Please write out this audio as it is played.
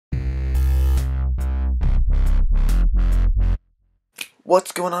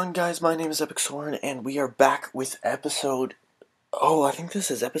What's going on, guys? My name is Epic Soren, and we are back with episode... Oh, I think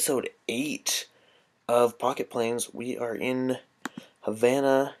this is episode 8 of Pocket Planes. We are in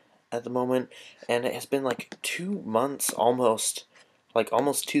Havana at the moment, and it has been like 2 months almost, like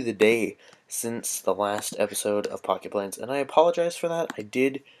almost to the day, since the last episode of Pocket Planes, and I apologize for that. I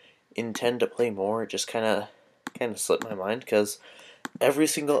did intend to play more, it just kind of slipped my mind, because every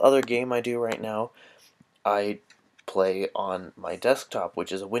single other game I do right now, I play on my desktop, which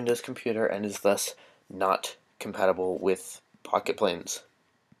is a Windows computer and is thus not compatible with Pocket Planes.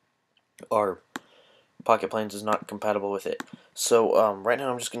 Or Pocket Planes is not compatible with it. So right now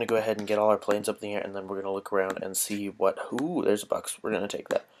I'm just going to go ahead and get all our planes up in the air, and then we're going to look around and see what... Ooh, there's a Bucks. We're going to take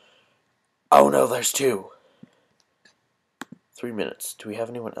that. Oh no, there's 2. 3 minutes. Do we have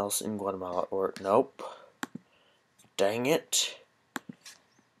anyone else in Guatemala? Or nope. Dang it.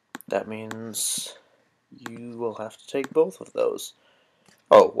 That means you will have to take both of those.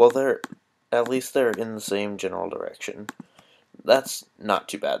 Oh, well, at least they're in the same general direction. That's not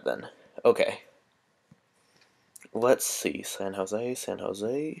too bad then. Okay. Let's see. San Jose, San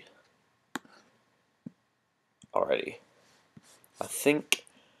Jose. Alrighty. I think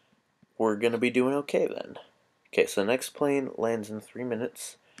we're going to be doing okay then. Okay, so the next plane lands in 3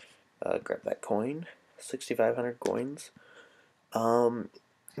 minutes. Grab that coin. 6,500 coins.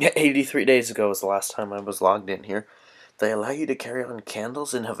 83 days ago was the last time I was logged in here. They allow you to carry on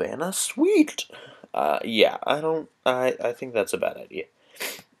candles in Havana? Sweet! Yeah, I think that's a bad idea.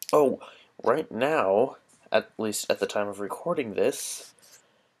 Oh, right now, at least at the time of recording this,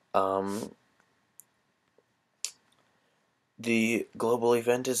 the global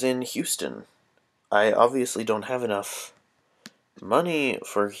event is in Houston. I obviously don't have enough money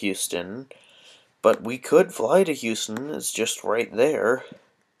for Houston, but we could fly to Houston. It's just right there.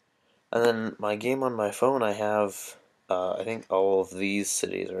 And then my game on my phone, I have, I think, all of these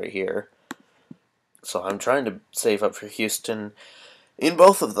cities right here. So I'm trying to save up for Houston in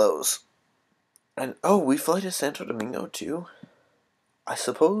both of those. And, oh, we fly to Santo Domingo, too? I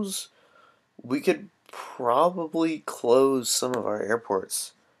suppose we could probably close some of our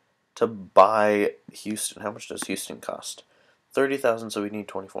airports to buy Houston. How much does Houston cost? 30,000, so we need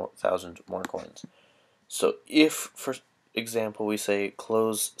 24,000 more coins. So if, for example, we say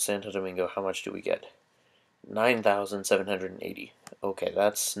close Santo Domingo, how much do we get? 9,780. Okay,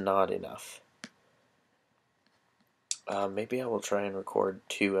 that's not enough. Maybe I will try and record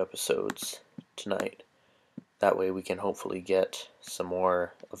 2 episodes tonight. That way we can hopefully get some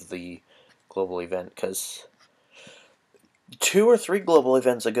more of the global event, because 2 or 3 global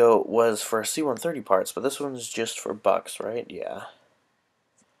events ago was for C-130 parts, but this one's just for bucks, right? Yeah.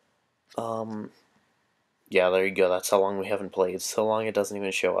 Yeah, there you go. That's how long we haven't played. So long it doesn't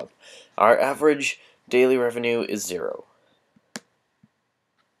even show up. Our average daily revenue is 0.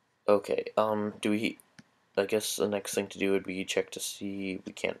 Okay, do we... I guess the next thing to do would be check to see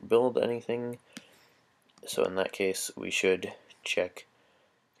we can't build anything. So in that case, we should check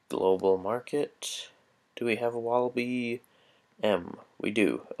global market. Do we have a Wallaby M? We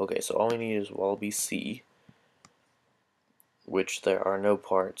do. Okay, so all we need is Wallaby C, which there are no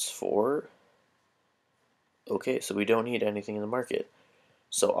parts for. Okay, so we don't need anything in the market.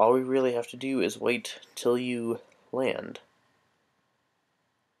 So all we really have to do is wait till you land.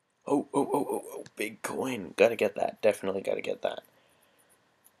 Oh, big coin. Gotta get that. Definitely gotta get that.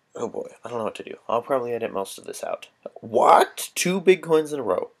 Oh boy, I don't know what to do. I'll probably edit most of this out. What? 2 big coins in a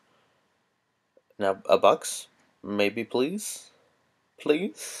row. Now, a bucks? Maybe, please?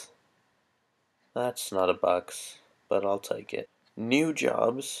 Please? That's not a bucks, but I'll take it. New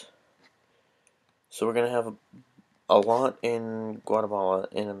jobs. So we're gonna have a lot in Guatemala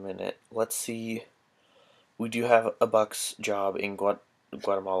in a minute. Let's see. We do have a bucks job in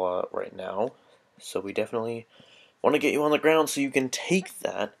Guatemala right now, so we definitely want to get you on the ground so you can take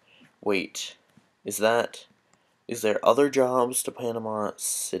that. Wait, is there other jobs to Panama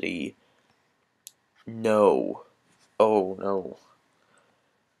City? No. Oh no.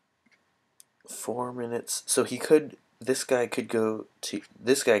 4 minutes. So this guy can go to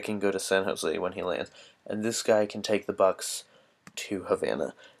San Jose when he lands, and this guy can take the bucks to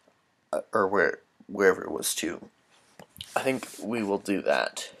Havana, or wherever it was to. I think we will do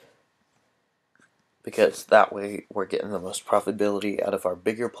that, because that way we're getting the most profitability out of our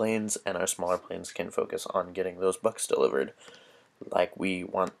bigger planes, and our smaller planes can focus on getting those bucks delivered like we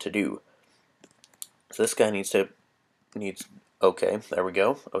want to do. So this guy needs, okay, there we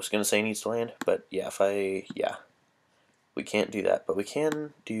go. I was going to say needs to land, but yeah, we can't do that, but we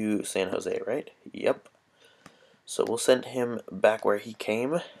can do San Jose, right? Yep. So we'll send him back where he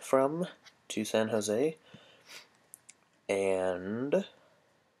came from, to San Jose, and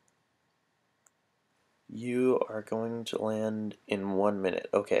You are going to land in 1 minute.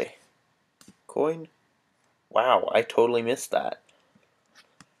 Okay. Coin? Wow, I totally missed that.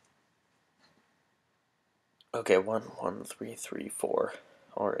 Okay, 1, 1, 3, 3, 4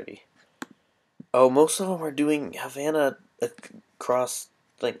 already. Oh, most of them are doing Havana cross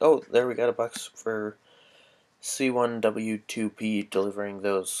thing. Oh, there we got a box for C1W2P delivering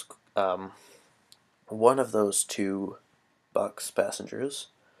those, one of those two Bucks passengers.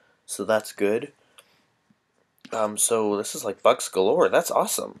 So that's good. So this is like bucks galore. That's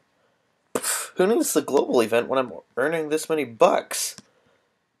awesome. Who needs the global event when I'm earning this many bucks?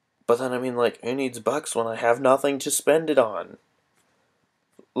 But then, I mean, like, who needs bucks when I have nothing to spend it on?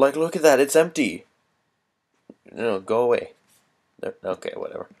 Like, look at that, it's empty. No, go away. There, okay,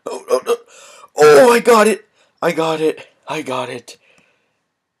 whatever. Oh, no, no. Oh, I got it! I got it! I got it!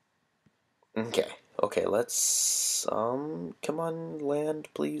 Okay, okay, let's, come on, land,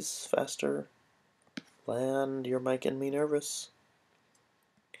 please, faster. Land, you're making me nervous.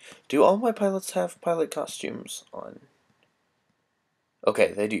 Do all my pilots have pilot costumes on?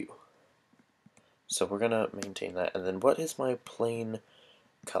 Okay, they do. So we're gonna maintain that. And then what is my plane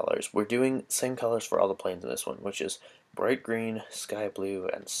colors? We're doing same colors for all the planes in this one, which is bright green, sky blue,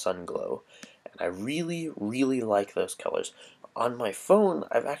 and sun glow. And I really, really like those colors. On my phone,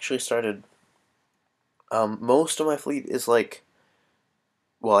 I've actually started, most of my fleet is like,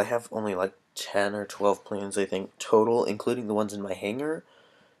 well, I have only like 10 or 12 planes, I think, total, including the ones in my hangar.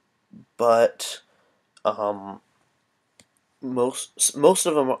 But, most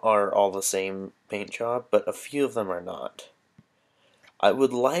of them are all the same paint job, but a few of them are not. I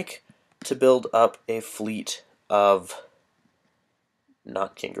would like to build up a fleet of,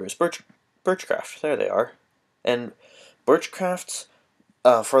 not kangaroos, birchcraft. There they are. And birchcrafts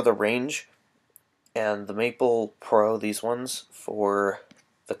for the range, and the Maple Pro, these ones, for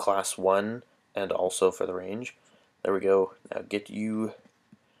the Class 1 and also for the range. There we go. Now get you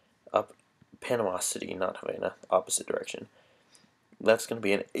up Panama City, not Havana, opposite direction. That's going to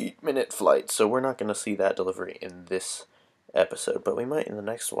be an 8-minute flight, so we're not going to see that delivery in this episode, but we might in the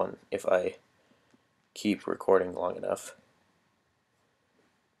next one if I keep recording long enough.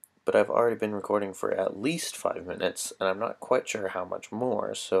 But I've already been recording for at least 5 minutes, and I'm not quite sure how much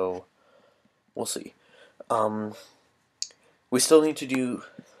more, so we'll see. We still need to do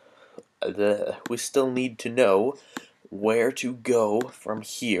we still need to know where to go from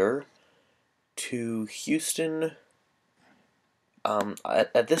here to Houston.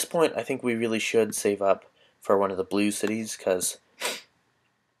 At this point, I think we really should save up for one of the blue cities, because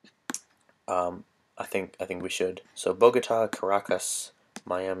I think we should. So Bogota, Caracas,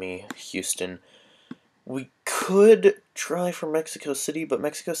 Miami, Houston. We could try for Mexico City, but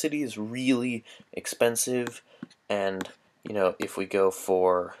Mexico City is really expensive, and you know, if we go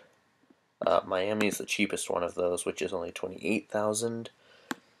for Miami is the cheapest one of those, which is only 28,000.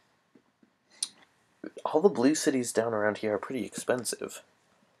 All the blue cities down around here are pretty expensive.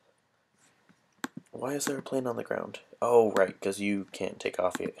 Why is there a plane on the ground? Oh, right, because you can't take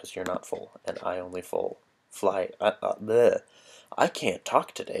off yet because you're not full, and I only fly. I can't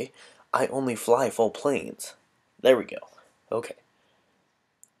talk today. I only fly full planes. There we go. Okay.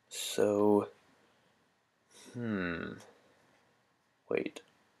 So, wait.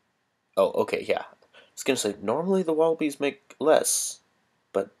 Oh, okay, yeah. I was gonna say, normally the Wallabies make less,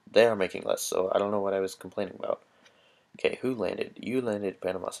 but they are making less, so I don't know what I was complaining about. Okay, who landed? You landed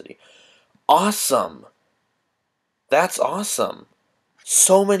Panama City. Awesome! That's awesome!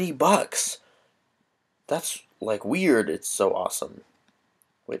 So many bucks! That's, like, weird. It's so awesome.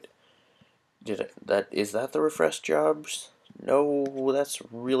 Wait. Is that the refresh jobs? No, that's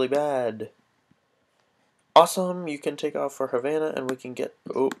really bad. Awesome, you can take off for Havana and we can get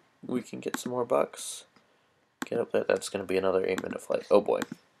some more bucks. Get up there. That's gonna be another 8-minute flight. Oh boy.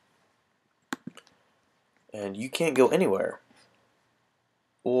 And you can't go anywhere.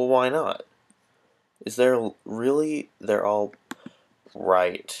 Well, why not? Is there really? They're all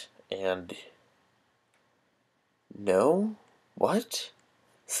right. And no? What?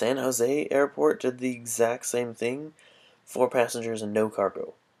 San Jose Airport did the exact same thing? 4 passengers and no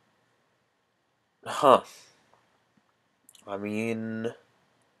cargo. Huh. I mean,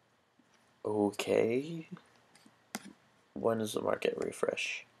 okay. When is the market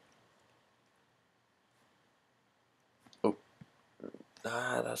refresh? Oh.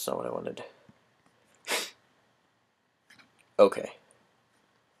 That's not what I wanted. Okay.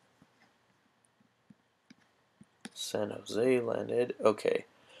 San Jose landed. Okay.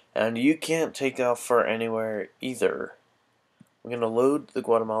 And you can't take off for anywhere either. I'm going to load the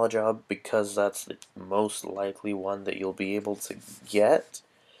Guatemala job because that's the most likely one that you'll be able to get.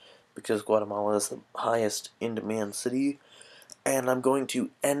 because Guatemala is the highest in-demand city. And I'm going to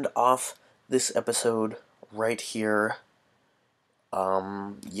end off this episode right here.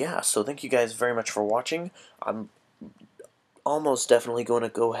 Yeah, so thank you guys very much for watching. I'm almost definitely going to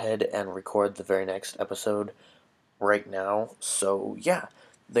go ahead and record the very next episode right now. So, yeah,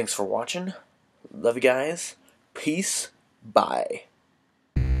 thanks for watching. Love you guys. Peace. Bye.